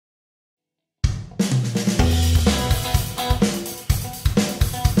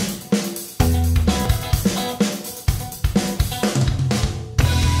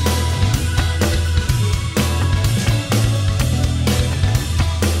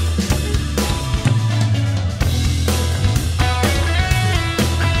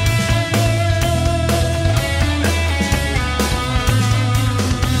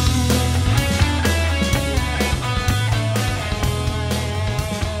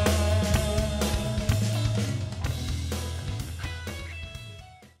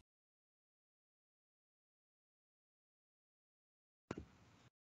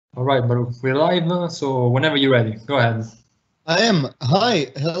All right, Baruch, we're live, so whenever you're ready, go ahead. I am. Hi,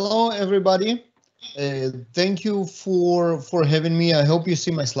 hello everybody. Thank you for having me. I hope you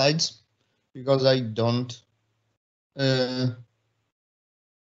see my slides because I don't. Are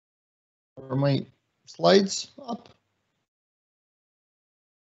my slides up?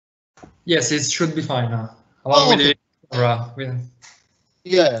 Yes, it should be fine now. Along Oh, with okay. the camera.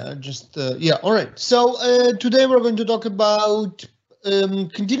 Yeah, just yeah. All right. So today we're going to talk about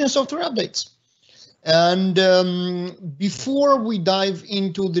continuous software updates. And before we dive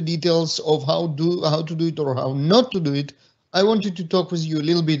into the details of how to do it or how not to do it, I wanted to talk with you a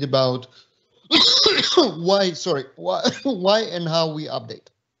little bit about why and how we update.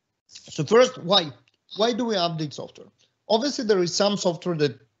 So first, why do we update software? Obviously, there is some software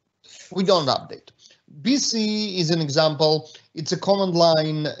that we don't update. BC is an example. It's a command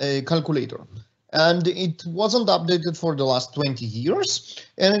line calculator, and it wasn't updated for the last 20 years,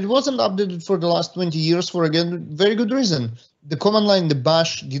 and it wasn't updated for the last 20 years for, again, very good reason. The command line, the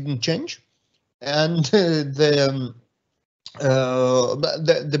bash, didn't change, and the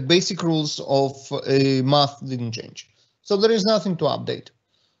basic rules of math didn't change. So there is nothing to update.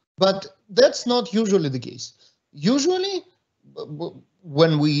 But that's not usually the case. Usually,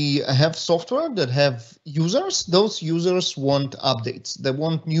 when we have software that have users, those users want updates. They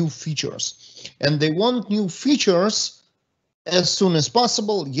want new features. And they want new features as soon as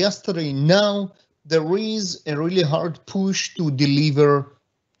possible. Yesterday, now, there is a really hard push to deliver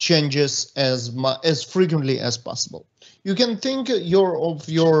changes as frequently as possible. You can think of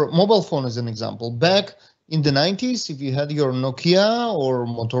your mobile phone as an example. Back in the 90s, if you had your Nokia or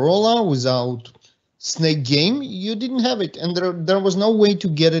Motorola without Snake Game, you didn't have it, and there was no way to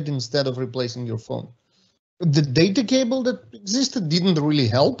get it instead of replacing your phone. The data cable that existed didn't really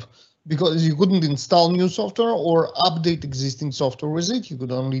help because you couldn't install new software or update existing software with it. You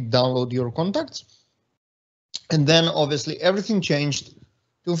could only download your contacts. And then obviously everything changed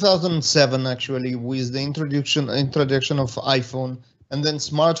 2007 actually with the introduction of iPhone, and then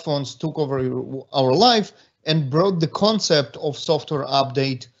smartphones took over our life and brought the concept of software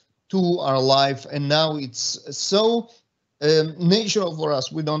update to our life, and now it's so natural for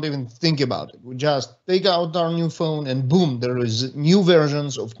us we don't even think about it. We just take out our new phone and boom, there is new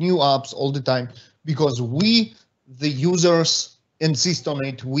versions of new apps all the time because we, the users, insist on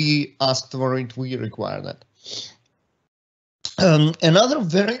it, we asked for it, we require that. Another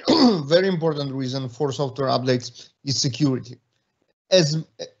very, very important reason for software updates is security. As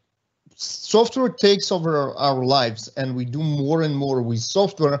software takes over our lives and we do more and more with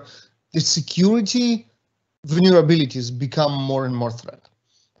software, the security vulnerabilities become more and more threat.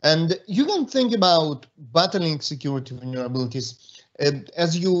 And you can think about battling security vulnerabilities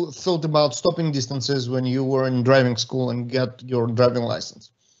as you thought about stopping distances when you were in driving school and get your driving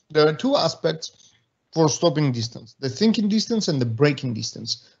license. There are two aspects for stopping distance, the thinking distance and the braking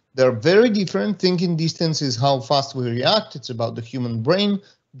distance. They're very different. Thinking distance is how fast we react. It's about the human brain.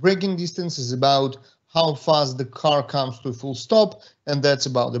 Braking distance is about how fast the car comes to a full stop, and that's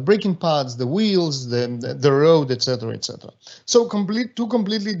about the braking pads, the wheels, the road, etc., etc. So two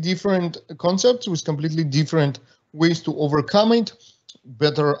completely different concepts with completely different ways to overcome it.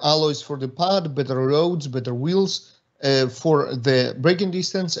 Better alloys for the pad, better roads, better wheels, for the braking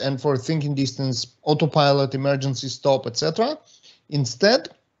distance, and for thinking distance, autopilot, emergency stop, etc. Instead,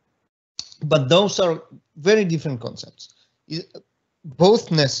 but those are very different concepts,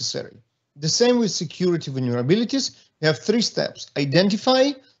 both necessary. The same with security vulnerabilities. You have three steps: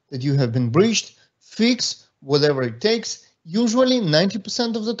 identify that you have been breached, fix whatever it takes. Usually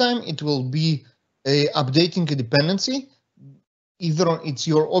 90% of the time it will be updating a dependency. Either it's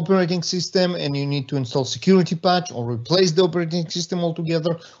your operating system and you need to install security patch or replace the operating system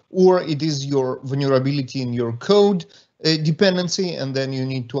altogether, or it is your vulnerability in your code dependency, and then you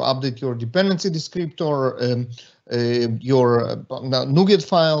need to update your dependency descriptor, your NuGet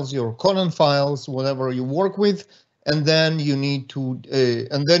files, your colon files, whatever you work with, and then you need to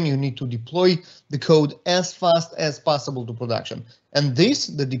deploy the code as fast as possible to production. And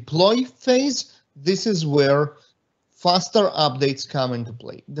the deploy phase, this is where faster updates come into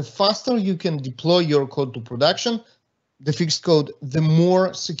play. The faster you can deploy your code to production, the fixed code, the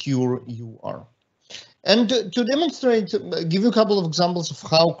more secure you are. And to demonstrate, give you a couple of examples of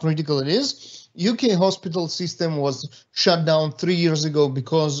how critical it is. UK hospital system was shut down 3 years ago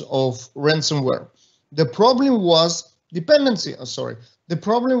because of ransomware. The problem was dependency.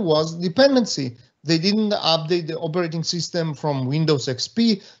 They didn't update the operating system from Windows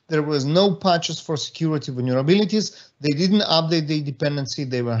XP. There was no patches for security vulnerabilities. They didn't update the dependency.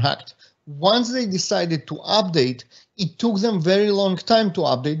 They were hacked. Once they decided to update, it took them very long time to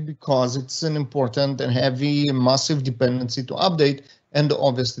update because it's an important and heavy and massive dependency to update, and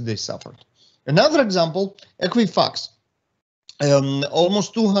obviously they suffered. Another example, Equifax.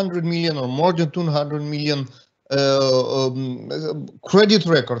 Almost 200 million or more than 200 million credit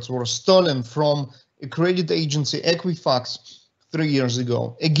records were stolen from a credit agency, Equifax, 3 years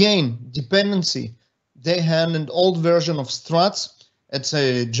ago. Again, dependency. They had an old version of Struts. It's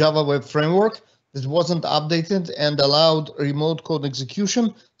a Java web framework that wasn't updated and allowed remote code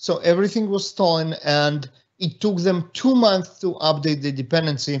execution. So everything was stolen, and it took them 2 months to update the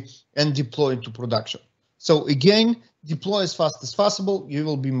dependency and deploy it to production. So again, deploy as fast as possible, you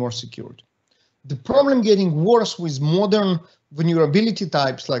will be more secured. The problem getting worse with modern vulnerability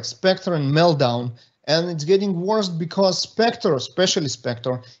types like Spectre and Meltdown, and it's getting worse because Spectre, especially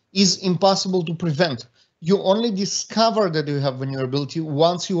Spectre, is impossible to prevent. You only discover that you have vulnerability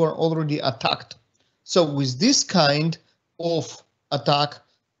once you are already attacked. So with this kind of attack,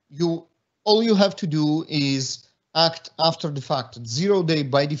 all you have to do is act after the fact, 0 day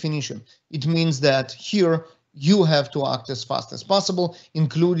by definition. It means that here you have to act as fast as possible,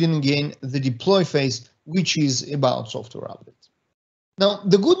 including again the deploy phase, which is about software updates. Now,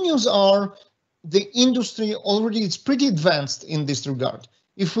 the good news are the industry already is pretty advanced in this regard.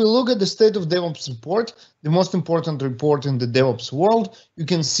 If we look at the state of DevOps report, the most important report in the DevOps world, you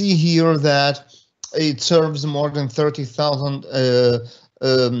can see here that it serves more than 30,000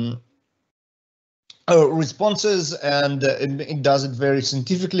 responses, and it does it very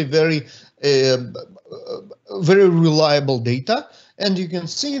scientifically, very reliable data. And you can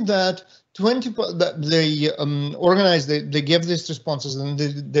see that they gave these responses and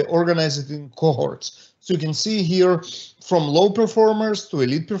they organize it in cohorts. So you can see here from low performers to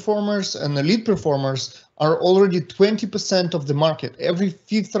elite performers, and elite performers are already 20% of the market. Every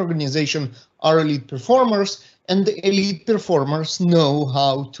fifth organization are elite performers, and the elite performers know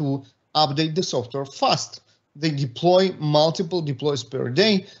how to update the software fast. They deploy multiple deploys per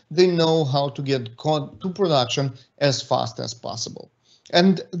day. They know how to get code to production as fast as possible.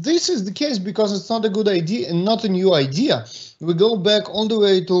 And this is the case because it's not a good idea and not a new idea. We go back all the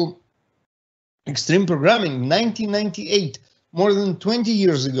way to extreme programming, 1998, more than 20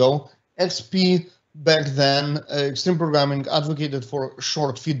 years ago. XP back then, extreme programming advocated for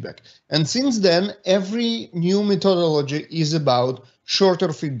short feedback. And since then, every new methodology is about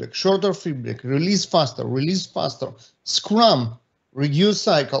shorter feedback, release faster, Scrum, reduce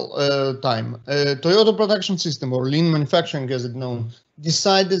cycle time, Toyota production system, or lean manufacturing as it's known,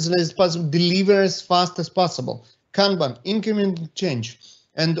 decide as late as possible, deliver as fast as possible, Kanban, incremental change,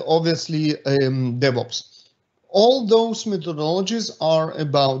 and obviously DevOps. All those methodologies are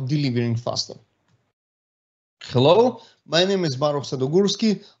about delivering faster. Hello, my name is Baruch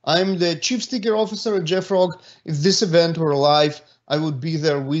Sadogursky. I'm the Chief Sticker Officer at JFrog. If this event were live, I would be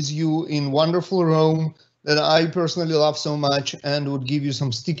there with you in wonderful Rome that I personally love so much, and would give you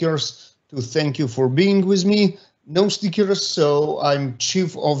some stickers to thank you for being with me. No stickers, so I'm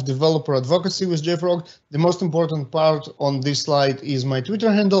Chief of Developer Advocacy with JFrog. The most important part on this slide is my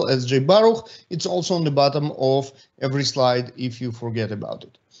Twitter handle as jbaruch. It's also on the bottom of every slide if you forget about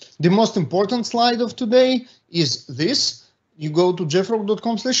it. The most important slide of today is this. You go to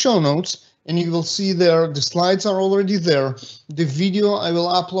jfrog.com/show notes, and you will see there the slides are already there. The video I will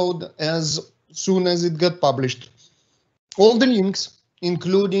upload as soon as it got published. All the links,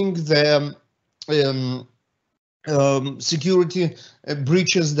 including the security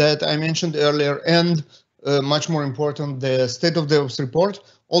breaches that I mentioned earlier, and much more important, the State of DevOps report.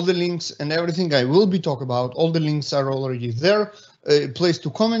 All the links and everything I will be talking about, all the links are already there. A place to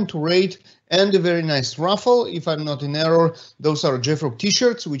comment, to rate, and a very nice raffle. If I'm not in error, those are JFrog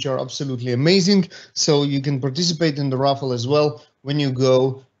t-shirts, which are absolutely amazing. So you can participate in the raffle as well when you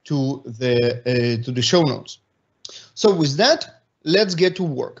go to the show notes. So with that, let's get to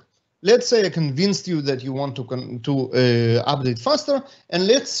work. Let's say I convinced you that you want to update faster, and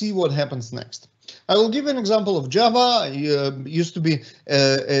let's see what happens next. I will give an example of Java. I used to be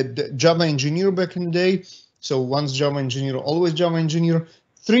a Java engineer back in the day. So once Java engineer, always Java engineer.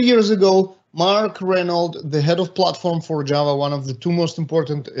 3 years ago, Mark Reynolds, the head of platform for Java, one of the two most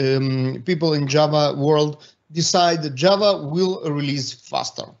important people in Java world, decided that Java will release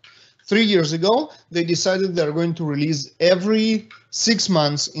faster. 3 years ago, they decided they're going to release every 6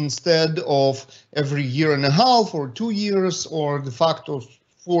 months instead of every year and a half or 2 years or de facto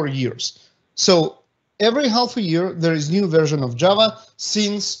 4 years. So every half a year, there is new version of Java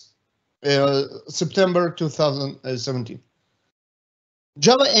since September 2017.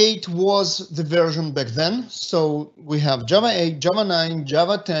 Java 8 was the version back then. So we have Java 8, Java 9,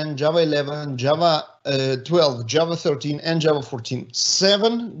 Java 10, Java 11, Java 12, Java 13, and Java 14.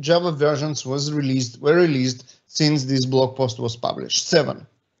 7 Java versions were released since this blog post was published. 7.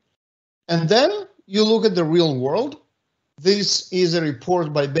 And then you look at the real world. This is a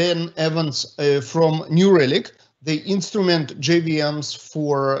report by Ben Evans from New Relic. They instrument JVMs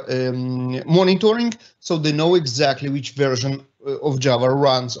for monitoring, so they know exactly which version of Java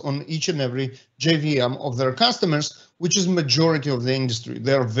runs on each and every JVM of their customers, which is majority of the industry.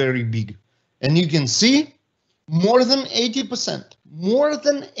 They're very big. And you can see more than 80%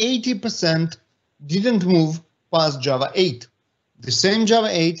 didn't move past Java 8. The same Java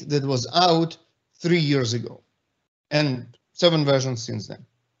 8 that was out 3 years ago, and 7 versions since then.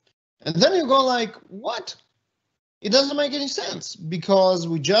 And then you go like, what? It doesn't make any sense, because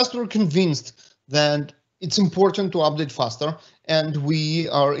we just were convinced that it's important to update faster, and we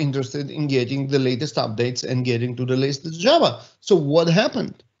are interested in getting the latest updates and getting to the latest Java. So what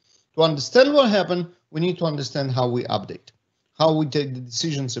happened? To understand what happened, we need to understand how we update, how we take the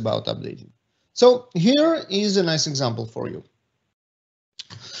decisions about updating. So here is a nice example for you.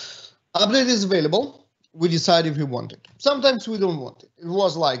 Update is available. We decide if we want it. Sometimes we don't want it. It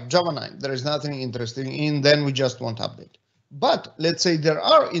was like Java 9. There is nothing interesting in, then we just want update. But let's say there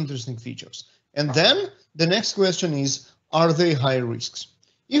are interesting features. And then the next question is, are they high risks?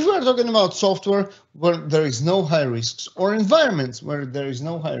 If we're talking about software where there is no high risks, or environments where there is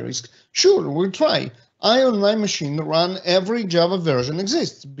no high risk, sure, we'll try. I on my machine run every Java version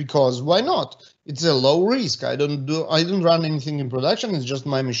exists, because why not? It's a low risk. I don't run anything in production. It's just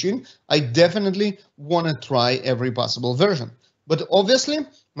my machine. I definitely want to try every possible version. But obviously,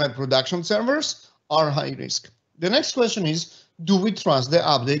 my production servers are high risk. The next question is, do we trust the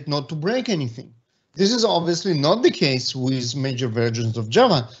update not to break anything? This is obviously not the case with major versions of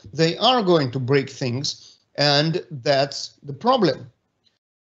Java. They are going to break things, and that's the problem.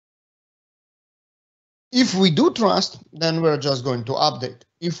 If we do trust, then we're just going to update.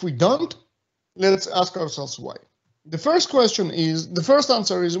 If we don't, let's ask ourselves why. The first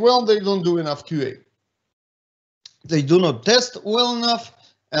answer is, well, they don't do enough QA. They do not test well enough,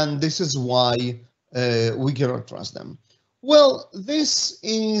 and this is why we cannot trust them. Well, this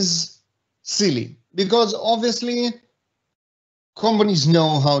is silly, because obviously companies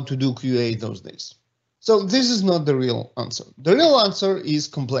know how to do QA those days. So this is not the real answer. The real answer is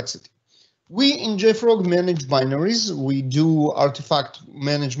complexity. We in JFrog manage binaries. We do artifact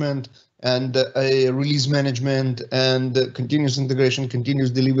management and release management and continuous integration, continuous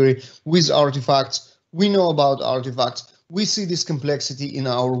delivery with artifacts. We know about artifacts. We see this complexity in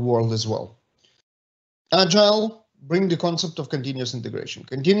our world as well. Agile brings the concept of continuous integration.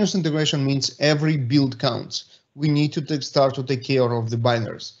 Continuous integration means every build counts. We need to start to take care of the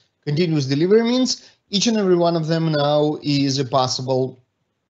binaries. Continuous delivery means each and every one of them now is a possible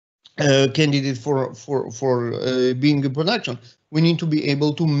candidate for being in production. We need to be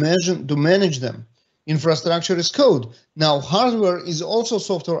able to manage them. Infrastructure is code. Now hardware is also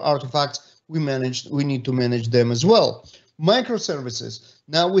software artifacts. We need to manage them as well. Microservices.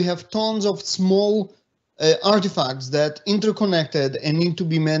 Now we have tons of small artifacts that interconnected and need to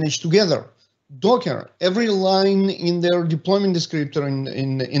be managed together. Docker, every line in their deployment descriptor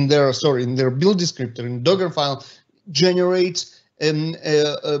in their build descriptor in Docker file generates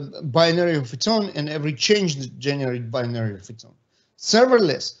a binary of its own, and every change generates binary of its own.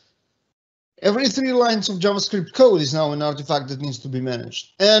 Serverless. Every 3 lines of JavaScript code is now an artifact that needs to be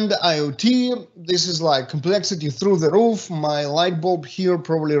managed. And IoT, this is like complexity through the roof. My light bulb here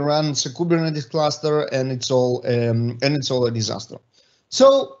probably runs a Kubernetes cluster, and it's all a disaster.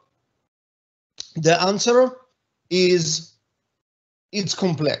 So the answer is, it's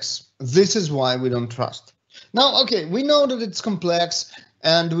complex. This is why we don't trust. Now, okay, we know that it's complex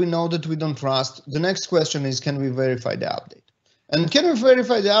and we know that we don't trust. The next question is, can we verify the update? And can we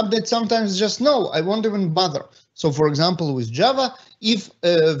verify the update? Sometimes just no, I won't even bother. So for example, with Java, if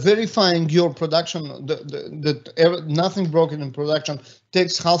verifying your production, nothing broken in production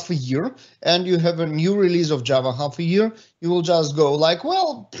takes half a year, and you have a new release of Java half a year, you will just go like,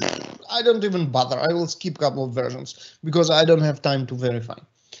 well, I don't even bother. I will skip a couple of versions because I don't have time to verify.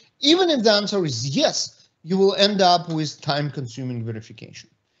 Even if the answer is yes, you will end up with time-consuming verification.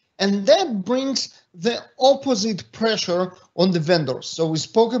 And that brings the opposite pressure on the vendors. So we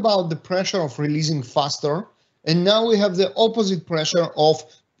spoke about the pressure of releasing faster, and now we have the opposite pressure of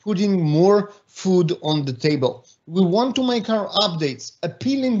putting more food on the table. We want to make our updates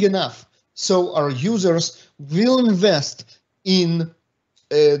appealing enough so our users will invest in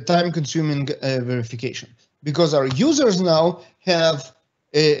time-consuming verification, because our users now have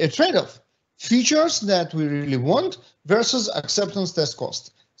a trade-off. Features that we really want versus acceptance test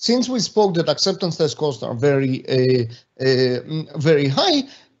cost. Since we spoke that acceptance test costs are very high,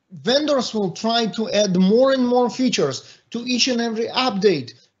 vendors will try to add more and more features to each and every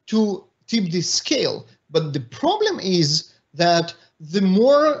update to tip the scale. But the problem is that the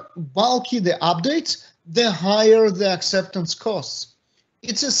more bulky the updates, the higher the acceptance costs.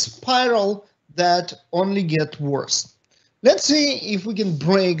 It's a spiral that only gets worse. Let's see if we can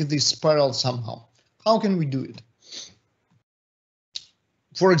break this spiral somehow. How can we do it?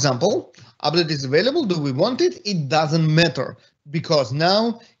 For example, update is available. Do we want it? It doesn't matter because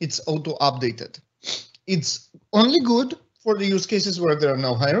now it's auto-updated. It's only good for the use cases where there are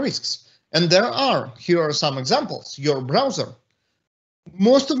no high risks. And there are. Here are some examples. Your browser.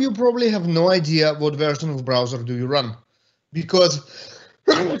 Most of you probably have no idea what version of browser do you run because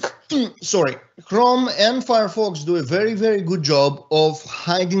sorry, Chrome and Firefox do a very, very good job of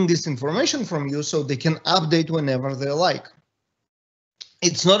hiding this information from you so they can update whenever they like.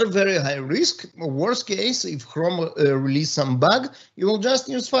 It's not a very high risk. Worst case, if Chrome release some bug, you will just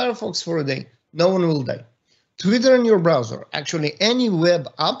use Firefox for a day. No one will die. Twitter in your browser, actually any web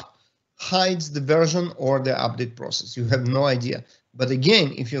app hides the version or the update process. You have no idea. But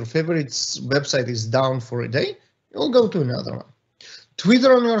again, if your favorite website is down for a day, you'll go to another one.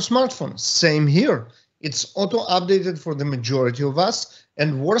 Twitter on your smartphone, same here. It's auto-updated for the majority of us.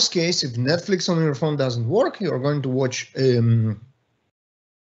 And worst case, if Netflix on your phone doesn't work, you're going to watch Hulu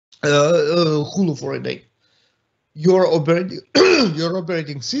for a day. Your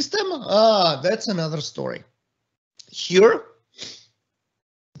operating system, that's another story. Here,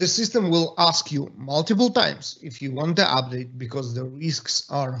 the system will ask you multiple times if you want to update because the risks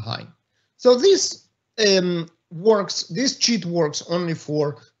are high. So this this cheat works only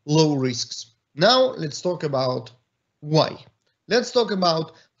for low risks. Now let's talk about why. Let's talk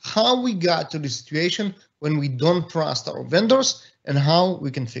about how we got to the situation when we don't trust our vendors and how we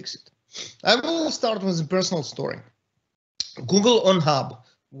can fix it. I will start with a personal story. Google On Hub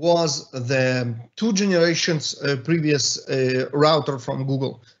was the 2 generations previous router from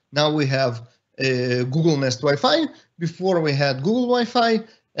Google. Now we have Google Nest Wi-Fi. Before we had Google Wi-Fi,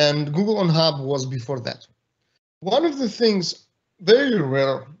 and Google On Hub was before that. One of the things very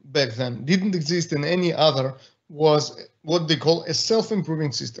rare back then, didn't exist in any other, was what they call a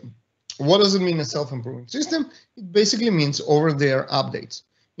self-improving system. What does it mean, a self-improving system? It basically means over-the-air updates.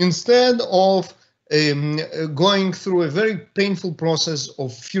 Instead of going through a very painful process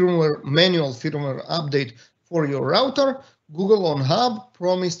of manual firmware update for your router, Google On Hub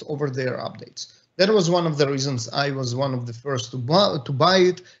promised over-the-air updates. That was one of the reasons I was one of the first to buy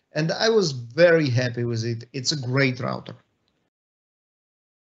it, and I was very happy with it. It's a great router.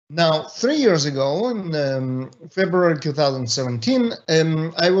 Now, 3 years ago, in February 2017,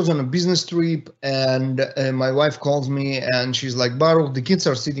 I was on a business trip, and my wife calls me, and she's like, Baruch, the kids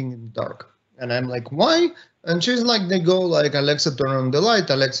are sitting in the dark. And I'm like, why? And she's like, they go like, Alexa, turn on the light,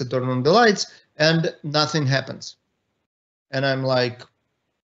 Alexa, turn on the lights, and nothing happens. And I'm like,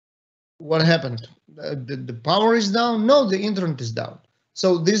 what happened? The power is down? No, the internet is down.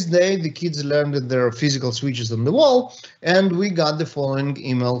 So this day, the kids learned that there are physical switches on the wall, and we got the following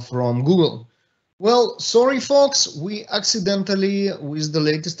email from Google. Well, sorry, folks, we accidentally, with the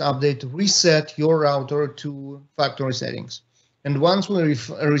latest update, reset your router to factory settings. And once we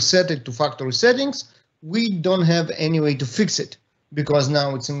reset it to factory settings, we don't have any way to fix it because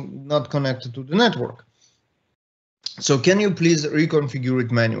now it's not connected to the network. So can you please reconfigure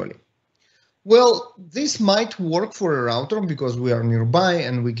it manually? Well, this might work for a router because we are nearby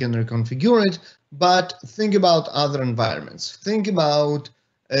and we can reconfigure it, but think about other environments. Think about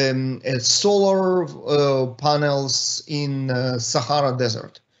solar panels in Sahara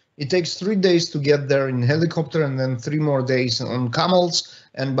Desert. It takes 3 days to get there in helicopter and then 3 more days on camels.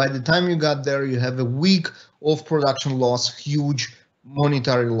 And by the time you got there, you have a week of production loss, huge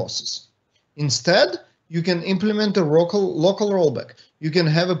monetary losses. Instead, you can implement a local rollback. You can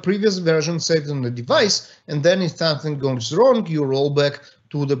have a previous version saved on the device, and then if something goes wrong, you roll back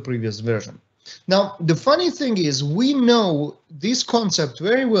to the previous version. Now, the funny thing is, we know this concept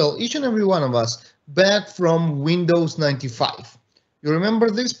very well, each and every one of us, back from Windows 95. You remember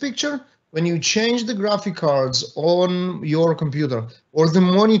this picture? When you change the graphic cards on your computer or the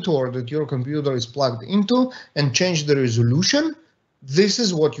monitor that your computer is plugged into and change the resolution, this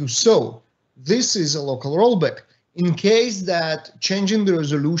is what you saw. This is a local rollback. In case that changing the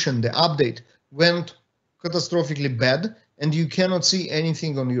resolution, the update, went catastrophically bad and you cannot see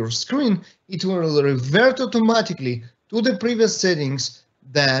anything on your screen, it will revert automatically to the previous settings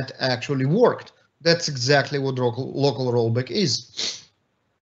that actually worked. That's exactly what local rollback is.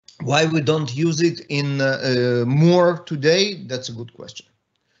 Why we don't use it in more today? That's a good question.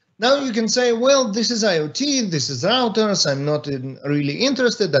 Now you can say, well, this is IoT, this is routers. I'm not really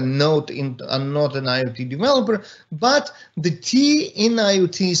interested. I'm not an IoT developer. But the T in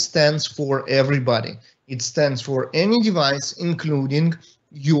IoT stands for everybody. It stands for any device, including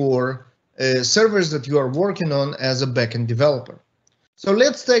your servers that you are working on as a backend developer. So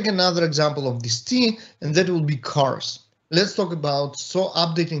let's take another example of this T, and that will be cars. Let's talk about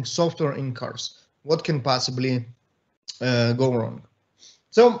updating software in cars. What can possibly go wrong?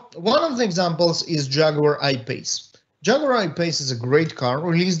 So one of the examples is Jaguar I-Pace. Jaguar I-Pace is a great car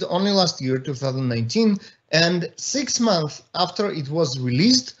released only last year, 2019, and 6 months after it was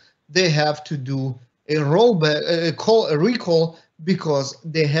released, they have to do a recall because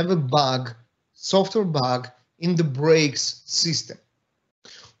they have a bug, software bug in the brakes system.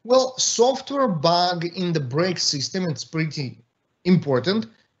 Well, software bug in the brake system, it's pretty important,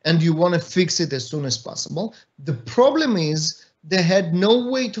 and you want to fix it as soon as possible. The problem is they had no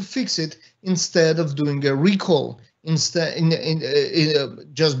way to fix it instead of doing a recall, just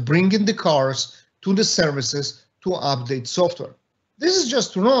bringing the cars to the services to update software. This is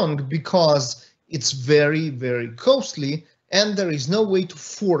just wrong because it's very, very costly and there is no way to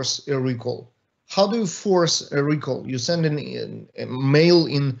force a recall. How do you force a recall? You send a mail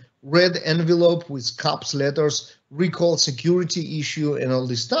in red envelope with caps letters, recall, security issue, and all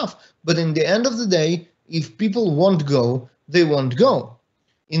this stuff. But in the end of the day, if people won't go, they won't go.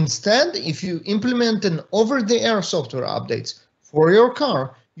 Instead, if you implement an over-the-air software updates for your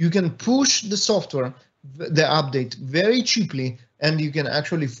car, you can push the software, the update very cheaply, and you can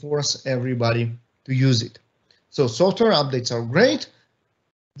actually force everybody to use it. So software updates are great.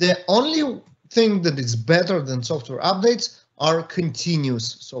 The only thing that is better than software updates are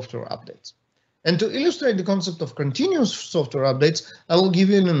continuous software updates. And to illustrate the concept of continuous software updates, I will give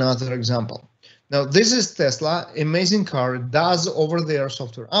you another example. Now, this is Tesla, amazing car, does over-the-air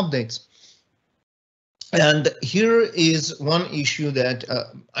software updates. And here is one issue that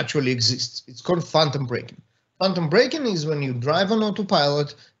actually exists. It's called phantom braking. Phantom braking is when you drive on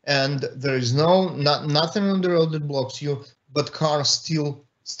autopilot and there is nothing on the road that blocks you, but car still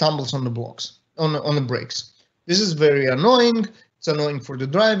stumbles on the blocks, on the brakes. This is very annoying. It's annoying for the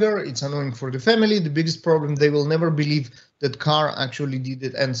driver. It's annoying for the family. The biggest problem, they will never believe that car actually did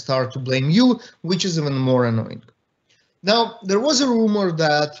it and start to blame you, which is even more annoying. Now, there was a rumor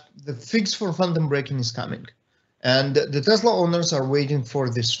that the fix for phantom braking is coming. And the Tesla owners are waiting for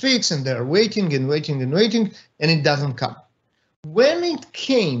this fix, and they're waiting and waiting and waiting, and it doesn't come. When it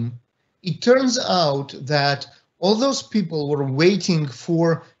came, it turns out that all those people were waiting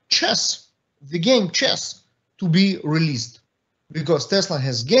for chess, the game chess, to be released. Because Tesla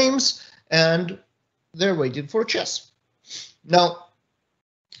has games, and they're waiting for chess. Now,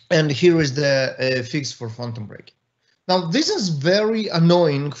 and here is the fix for phantom braking. Now, this is very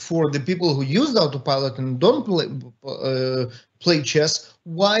annoying for the people who use the autopilot and don't play chess,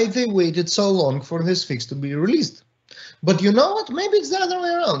 why they waited so long for this fix to be released. But you know what? Maybe it's the other way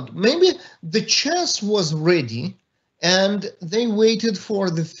around. Maybe the chess was ready and they waited for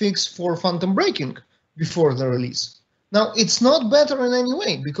the fix for phantom braking before the release. Now, it's not better in any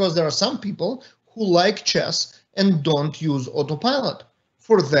way because there are some people who like chess and don't use autopilot.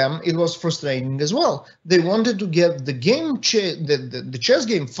 For them, it was frustrating as well. They wanted to get the game, the chess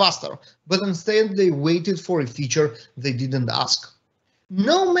game faster, but instead they waited for a feature they didn't ask.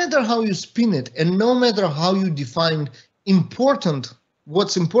 No matter how you spin it, and no matter how you define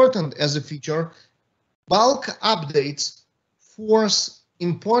what's important as a feature, bulk updates force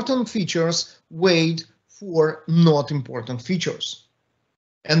important features wait for not important features.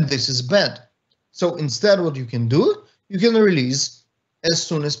 And this is bad. So instead, what you can do, you can release as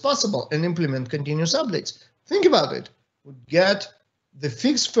soon as possible and implement continuous updates. Think about it. We get the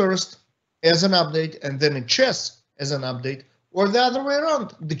fix first as an update and then a chess as an update, or the other way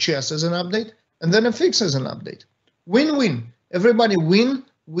around, the chess as an update and then a fix as an update. Win-win. Everybody win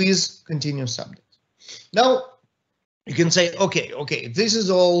with continuous updates. Now, you can say, okay, this is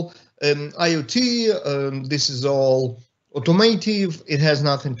all IoT, this is all automotive, it has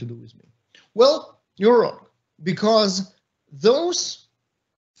nothing to do with me. Well, you're wrong, because those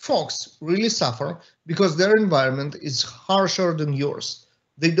folks really suffer because their environment is harsher than yours.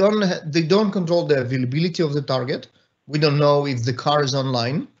 They don't control the availability of the target. We don't know if the car is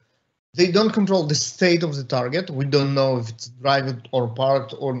online. They don't control the state of the target. We don't know if it's driving or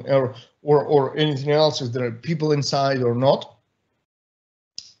parked or anything else, if there are people inside or not.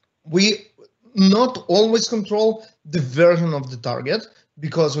 We not always control the version of the target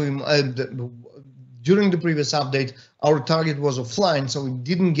because during the previous update, our target was offline, so we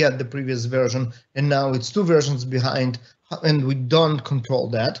didn't get the previous version, and now it's 2 versions behind, and we don't control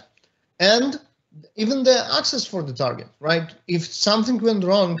that. And even the access for the target, right? If something went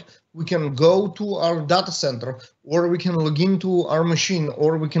wrong, we can go to our data center, or we can log into our machine,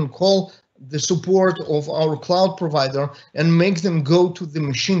 or we can call the support of our cloud provider and make them go to the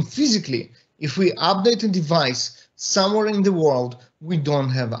machine physically. If we update a device somewhere in the world, we don't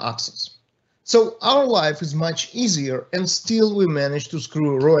have access. So our life is much easier, and still we manage to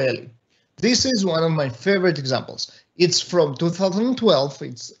screw royally. This is one of my favorite examples. It's from 2012,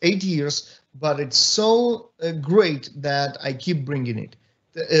 it's 8 years, but it's so great that I keep bringing it.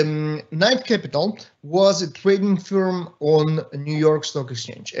 Knight Capital was a trading firm on New York Stock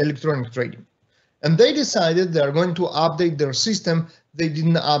Exchange, electronic trading. And they decided they're going to update their system. They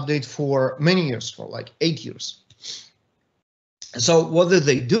didn't update for many years, for like 8 years. So what did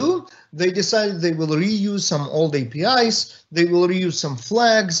they do? They decided they will reuse some old APIs, they will reuse some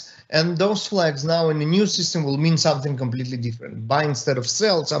flags, and those flags now in the new system will mean something completely different. Buy instead of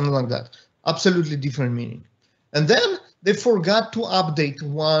sell, something like that. Absolutely different meaning. And then they forgot to update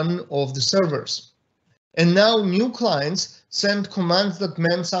one of the servers. And now new clients send commands that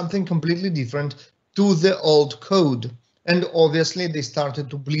meant something completely different to the old code. And obviously they started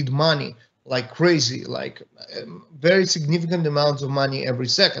to bleed money like crazy, like very significant amounts of money every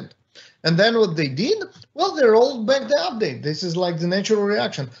second. And then what they did, well, they rolled back the update. This is like the natural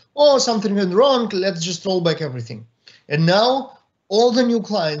reaction. Oh, something went wrong, let's just roll back everything. And now all the new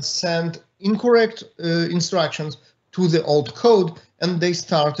clients sent incorrect instructions to the old code, and they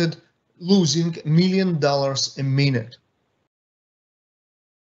started losing $1 million a minute.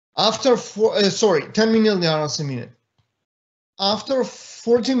 After $10 million a minute. After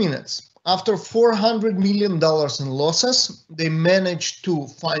 40 minutes, after $400 million in losses, they managed to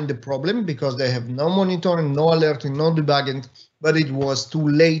find the problem because they have no monitoring, no alerting, no debugging, but it was too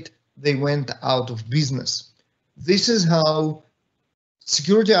late. They went out of business. This is how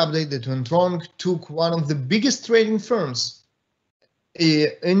security update that went wrong took one of the biggest trading firms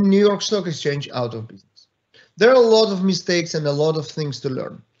in New York Stock Exchange out of business. There are a lot of mistakes and a lot of things to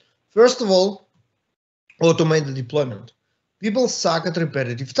learn. First of all, automate the deployment. People suck at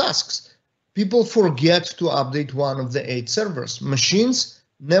repetitive tasks. People forget to update one of the 8 servers. Machines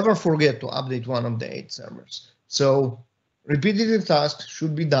never forget to update one of the 8 servers. So repetitive tasks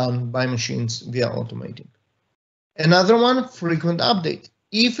should be done by machines via automating. Another one, frequent update.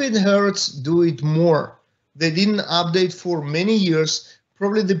 If it hurts, do it more. They didn't update for many years.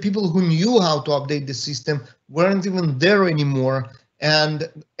 Probably the people who knew how to update the system weren't even there anymore, and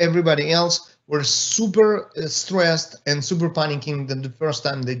everybody else were super stressed and super panicking than the first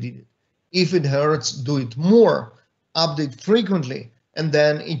time they did it. If it hurts, do it more. Update frequently, and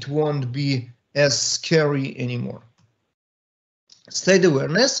then it won't be as scary anymore. State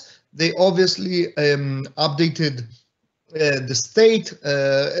awareness. They obviously updated the state,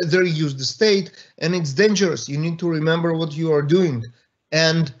 they reused the state, and it's dangerous. You need to remember what you are doing,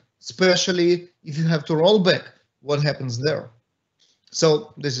 and especially if you have to roll back, what happens there.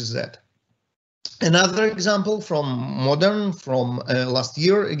 So this is that. Another example from modern, from last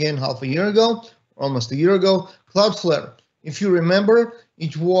year, again, half a year ago, almost a year ago, Cloudflare. If you remember,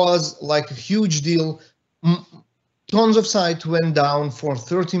 it was like a huge deal. Tons of sites went down for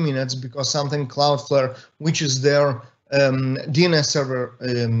 30 minutes because something Cloudflare, which is their DNS server,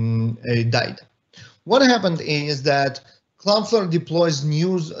 died. What happened is that Cloudflare deploys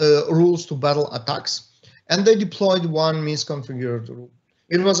new rules to battle attacks, and they deployed one misconfigured rule.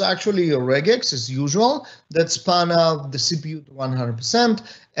 It was actually a regex, as usual, that spun out the CPU to 100%,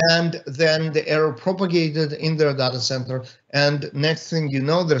 and then the error propagated in their data center, and next thing you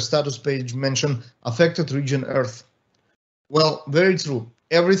know, their status page mentioned affected region Earth. Well, very true.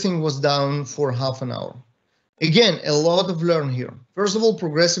 Everything was down for half an hour. Again, a lot of learn here. First of all,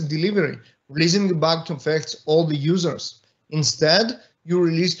 progressive delivery, releasing the bug to affect all the users. Instead, you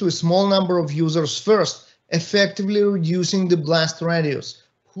release to a small number of users first, effectively reducing the blast radius,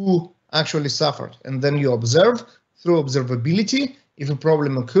 who actually suffered. And then you observe through observability. If a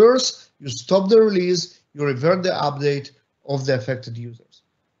problem occurs, you stop the release, you revert the update of the affected users.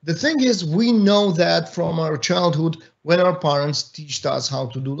 The thing is, we know that from our childhood when our parents teach us how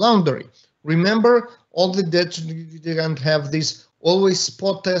to do laundry. Remember, all the didn't have this always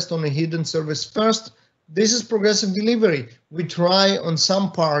spot test on a hidden service first. This is progressive delivery. We try on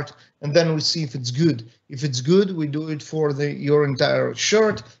some part and then we see if it's good. If it's good, we do it for your entire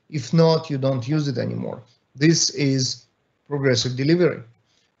shirt. If not, you don't use it anymore. This is progressive delivery.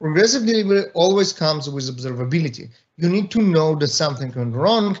 Progressive delivery always comes with observability. You need to know that something went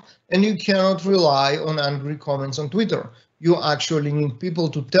wrong, and you cannot rely on angry comments on Twitter. You actually need people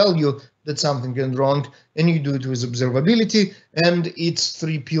to tell you that something went wrong, and you do it with observability, and it's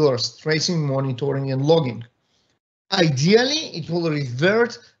 3 pillars: tracing, monitoring, and logging. Ideally, it will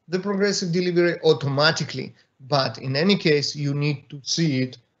revert the progressive delivery automatically, but in any case, you need to see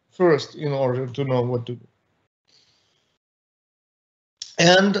it first in order to know what to do.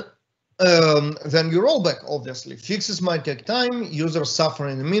 And then you roll back, obviously. Fixes might take time, users suffer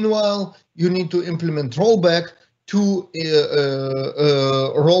in the meanwhile. You need to implement rollback to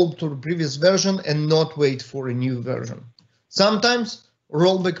roll to the previous version and not wait for a new version. Sometimes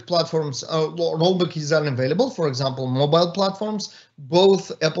rollback platforms, rollback is unavailable. For example, mobile platforms,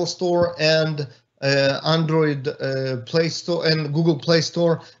 both Apple Store and Android Play Store and Google Play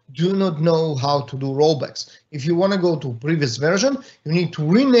Store do not know how to do rollbacks. If you want to go to previous version, you need to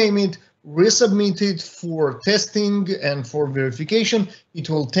rename it, resubmit it for testing and for verification. It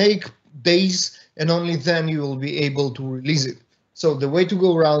will take days, and only then you will be able to release it. So the way to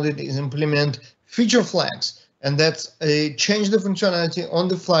go around it is implement feature flags, and that's change the functionality on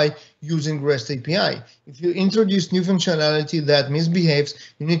the fly using REST API. If you introduce new functionality that misbehaves,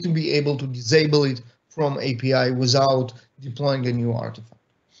 you need to be able to disable it from API without deploying a new artifact.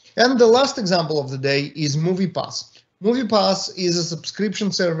 And the last example of the day is MoviePass. MoviePass is a subscription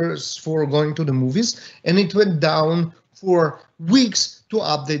service for going to the movies, and it went down for weeks to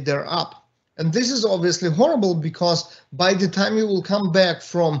update their app. And this is obviously horrible because by the time you will come back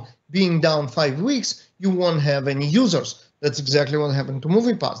from being down 5 weeks, you won't have any users. That's exactly what happened to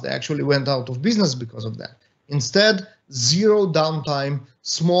MoviePass. They actually went out of business because of that. Instead, zero downtime,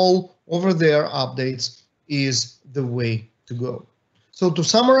 small over-the-air updates is the way to go. So to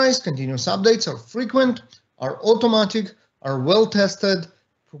summarize, continuous updates are frequent, are automatic, are well-tested,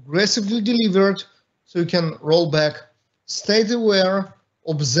 progressively delivered, so you can roll back, state-aware,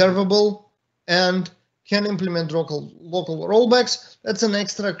 observable, and can implement local rollbacks. That's an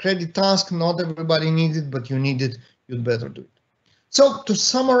extra credit task. Not everybody needs it, but you need it, you'd better do it. So to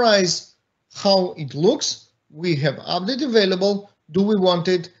summarize how it looks, we have update available. Do we want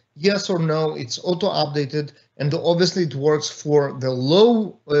it? Yes or no, it's auto-updated, and obviously it works for the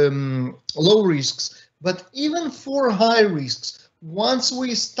low risks, but even for high risks, once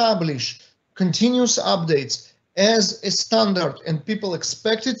we establish continuous updates as a standard and people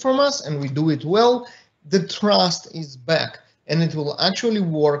expect it from us and we do it well, the trust is back, and it will actually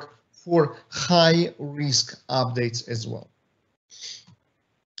work for high risk updates as well.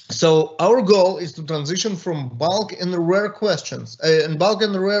 So our goal is to transition from bulk and rare questions and bulk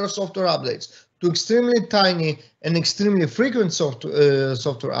and rare software updates to extremely tiny and extremely frequent software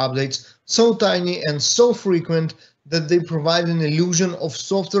updates, so tiny and so frequent that they provide an illusion of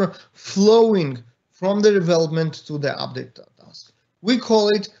software flowing from the development to the update task. We call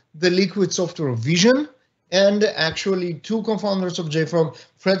it the liquid software vision, and actually 2 co-founders of JFrog,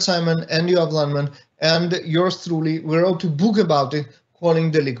 Fred Simon and Yoav Landman, and yours truly, we wrote a book about it,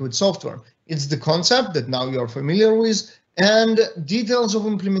 calling the liquid software. It's the concept that now you're familiar with, and details of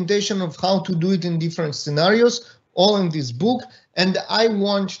implementation of how to do it in different scenarios, all in this book. And I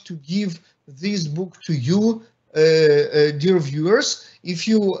want to give this book to you, dear viewers. If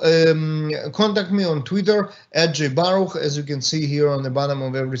you contact me on Twitter @jbaruch, as you can see here on the bottom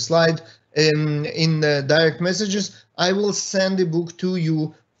of every slide, in direct messages, I will send the book to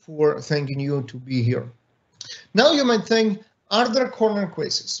you for thanking you to be here. Now you might think, are there corner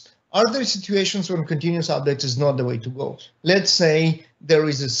cases? Are there situations when continuous updates is not the way to go? Let's say there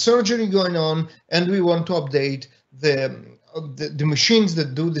is a surgery going on and we want to update the machines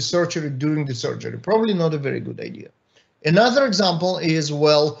that do the surgery during the surgery. Probably not a very good idea. Another example is,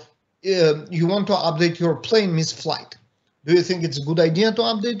 well, you want to update your plane missed flight. Do you think it's a good idea to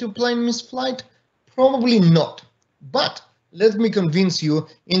update your plane missed flight? Probably not. But let me convince you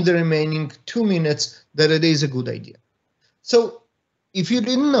in the remaining 2 minutes that it is a good idea. So if you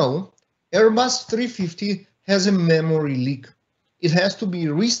didn't know, Airbus 350 has a memory leak. It has to be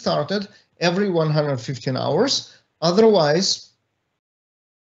restarted every 115 hours, otherwise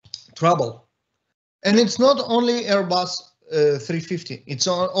trouble. And it's not only Airbus 350, it's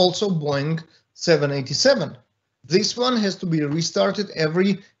also Boeing 787. This one has to be restarted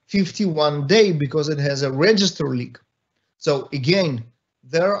every 51 days because it has a register leak. So again,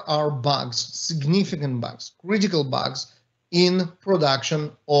 there are bugs, significant bugs, critical bugs in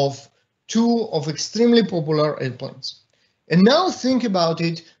production of 2 of extremely popular airplanes. And now think about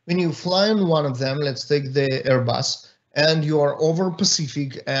it when you fly on one of them, let's take the Airbus, and you are over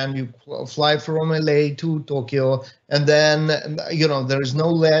Pacific and you fly from LA to Tokyo, and then there is no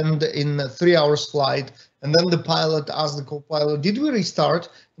land in a 3 hours flight, and then the pilot asks the co-pilot, did we restart?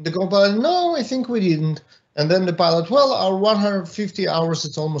 And the co-pilot, no, I think we didn't. And then the pilot, well, our 150 hours,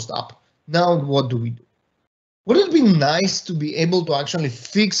 it's almost up. Now what do we do? Would it be nice to be able to actually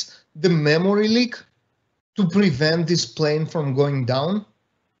fix the memory leak to prevent this plane from going down?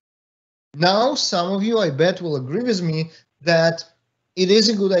 Now, some of you, I bet, will agree with me that it is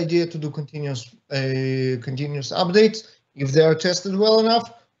a good idea to do continuous updates if they are tested well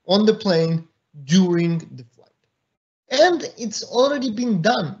enough on the plane during the flight. And it's already been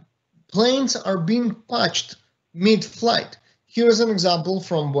done. Planes are being patched mid-flight. Here's an example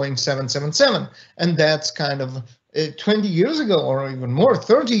from Boeing 777, and that's kind of 20 years ago, or even more,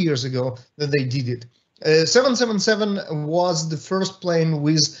 30 years ago that they did it. 777 was the first plane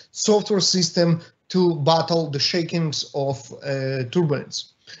with software system to battle the shakings of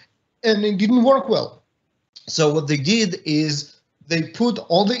turbulence, and it didn't work well. So what they did is they put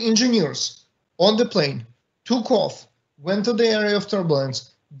all the engineers on the plane, took off, went to the area of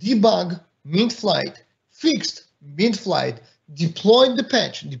turbulence, debug mid-flight, fixed mid-flight, deployed the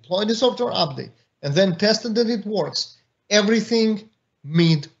patch, deployed the software update, and then tested that it works. Everything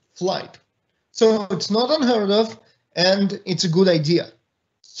mid-flight. So it's not unheard of, and it's a good idea.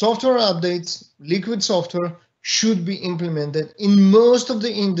 Software updates, liquid software, should be implemented in most of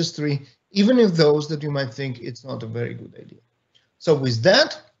the industry, even if those that you might think it's not a very good idea. So with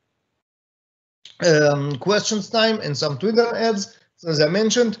that, questions time and some Twitter ads. So as I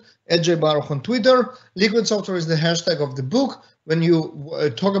mentioned, @Baruch on Twitter. Liquid software is the hashtag of the book. When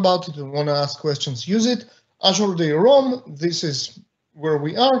you talk about it and want to ask questions, use it. Azure Day Rome, this is where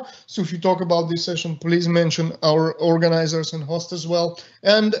we are. So if you talk about this session, please mention our organizers and hosts as well.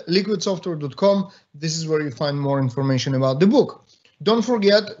 And liquidsoftware.com, this is where you find more information about the book. Don't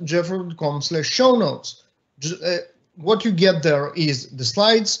forget jeffrog.com/show notes. What you get there is the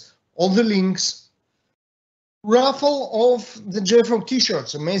slides, all the links, raffle of the JFrog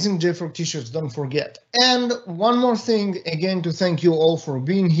t-shirts, amazing JFrog t-shirts, don't forget. And one more thing, again, to thank you all for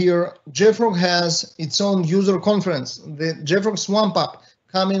being here. JFrog has its own user conference, the JFrog Swamp Up,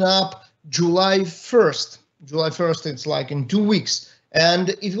 coming up July 1st. July 1st, it's like in 2 weeks.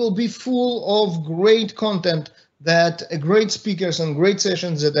 And it will be full of great content, great speakers and great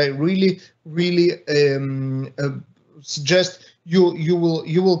sessions that I really suggest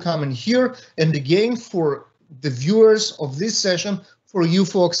you will come and hear. And again, for the viewers of this session, for you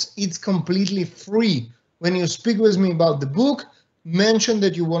folks, it's completely free. When you speak with me about the book, mention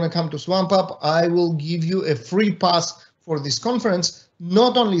that you want to come to Swamp Up, I will give you a free pass for this conference.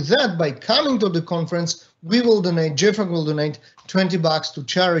 Not only that, by coming to the conference, JFrog will donate $20 to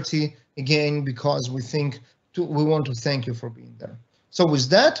charity, again, because we want to thank you for being there. So with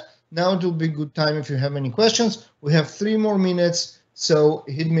that, now it will be a good time if you have any questions. We have 3 more minutes, so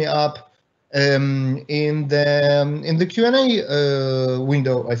hit me up in the Q&A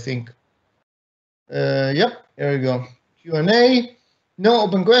window, I think. Yep, there you go. Q&A. No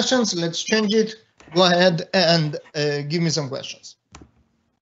open questions. Let's change it. Go ahead and give me some questions.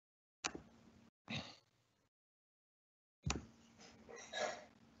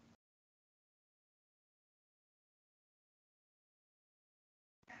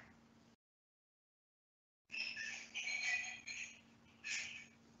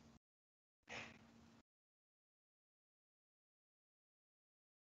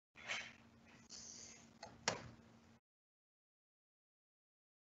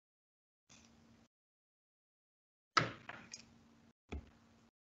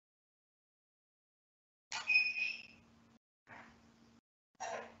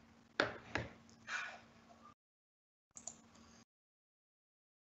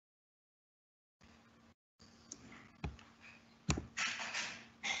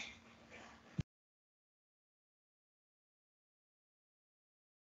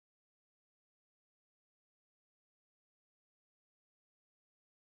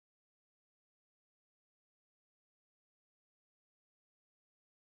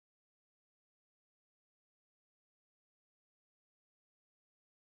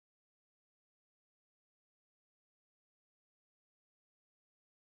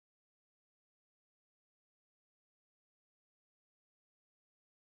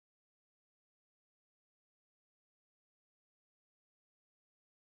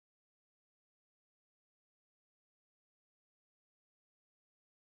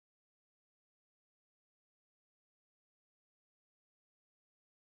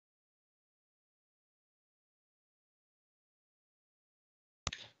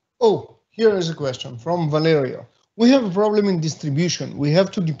 Oh, here is a question from Valerio. We have a problem in distribution. We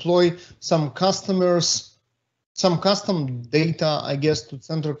have to deploy some customers, some custom data, I guess, to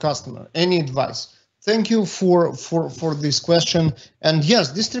center customer. Any advice? Thank you for this question. And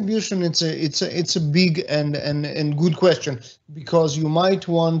yes, distribution, it's a big and good question, because you might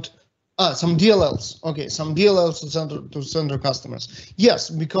want some DLLs. Okay, some DLLs to center customers. Yes,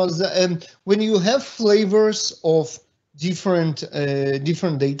 because when you have flavors of different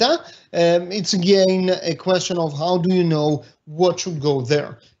data, it's again a question of how do you know what should go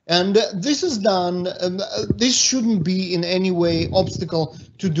there. And this is done, this shouldn't be in any way obstacle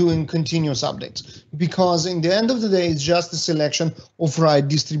to doing continuous updates, because in the end of the day, it's just a selection of right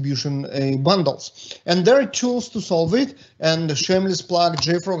distribution bundles. And there are tools to solve it, and the shameless plug,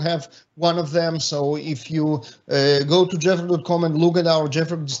 JFrog have one of them. So if you go to jfrog.com and look at our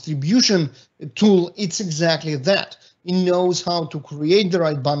JFrog distribution tool, it's exactly that. It knows how to create the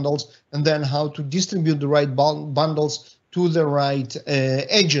right bundles and then how to distribute the right bundles to the right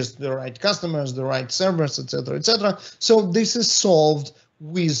edges, the right customers, the right servers, etc., etc. So this is solved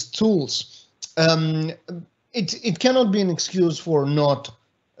with tools. It cannot be an excuse for not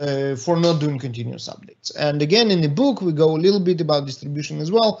doing continuous updates. And again, in the book, we go a little bit about distribution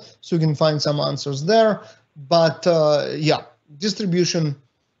as well, so you can find some answers there. But yeah, distribution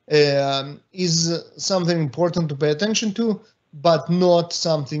is something important to pay attention to, but not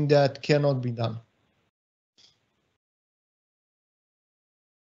something that cannot be done.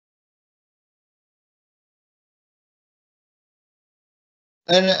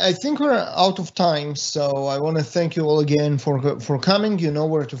 And I think we're out of time, so I want to thank you all again for coming. You know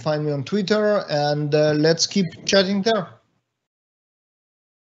where to find me on Twitter, and let's keep chatting there.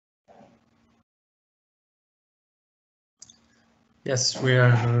 Yes, we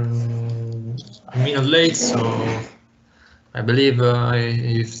are a minute late, so I believe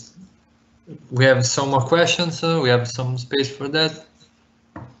if we have some more questions, we have some space for that.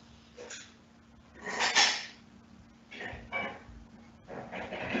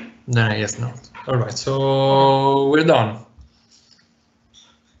 Then I guess not. All right, so we're done.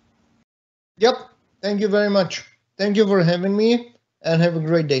 Yep. Thank you very much. Thank you for having me, and have a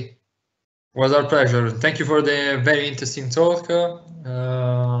great day. It was our pleasure. Thank you for the very interesting talk.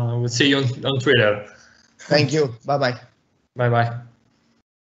 We'll see you on Twitter. Thank you. Bye-bye. Bye-bye.